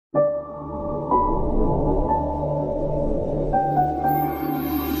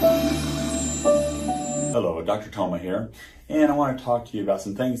Hello, Dr. Thoma here, and I want to talk to you about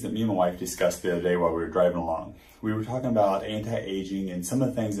some things that me and my wife discussed the other day while we were driving along. We were talking about anti-aging and some of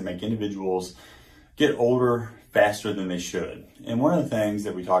the things that make individuals get older faster than they should. And one of the things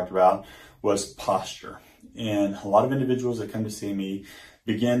that we talked about was posture. And a lot of individuals that come to see me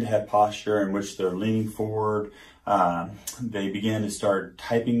begin to have posture in which they're leaning forward, they begin to start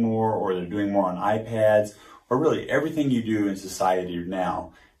typing more, or they're doing more on iPads, or really everything you do in society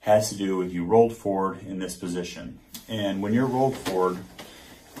now has to do with you rolled forward in this position. And when you're rolled forward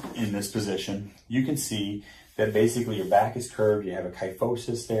in this position, you can see that basically your back is curved, you have a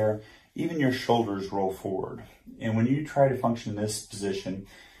kyphosis there, even your shoulders roll forward. And when you try to function in this position,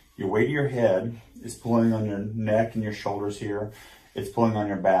 your weight of your head is pulling on your neck and your shoulders here, it's pulling on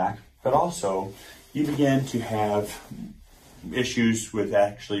your back, but also you begin to have issues with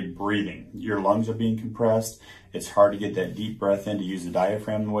actually breathing. Your lungs are being compressed. It's hard to get that deep breath in to use the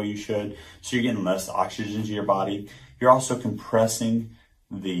diaphragm the way you should. So you're getting less oxygen to your body. You're also compressing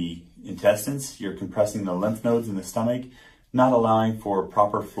the intestines. You're compressing the lymph nodes in the stomach, not allowing for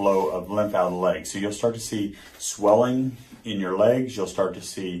proper flow of lymph out of the legs. So you'll start to see swelling in your legs. You'll start to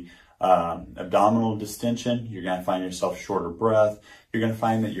see abdominal distension. You're going to find yourself short of breath. You're going to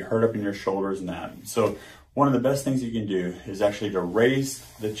find that you're hurt up in your shoulders and that. So one of the best things you can do is actually to raise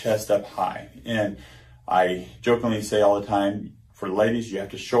the chest up high. And I jokingly say all the time, for ladies, you have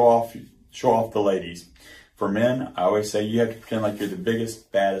to show off the ladies. For men, I always say you have to pretend like you're the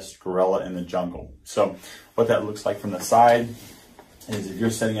biggest, baddest gorilla in the jungle. So what that looks like from the side is if you're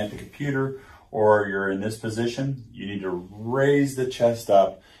sitting at the computer or you're in this position, you need to raise the chest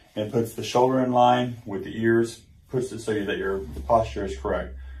up, and it puts the shoulder in line with the ears, puts it so that your posture is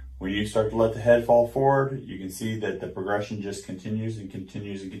correct. When you start to let the head fall forward, you can see that the progression just continues and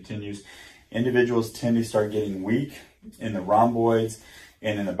continues and continues. Individuals tend to start getting weak in the rhomboids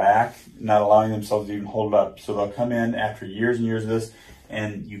and in the back, not allowing themselves to even hold up. So they'll come in after years and years of this,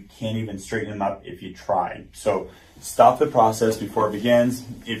 and you can't even straighten them up if you try. So stop the process before it begins.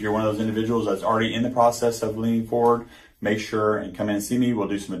 If you're one of those individuals that's already in the process of leaning forward, make sure and come in and see me. We'll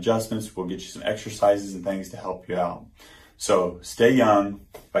do some adjustments. We'll get you some exercises and things to help you out. So stay young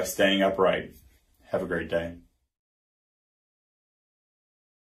by staying upright. Have a great day.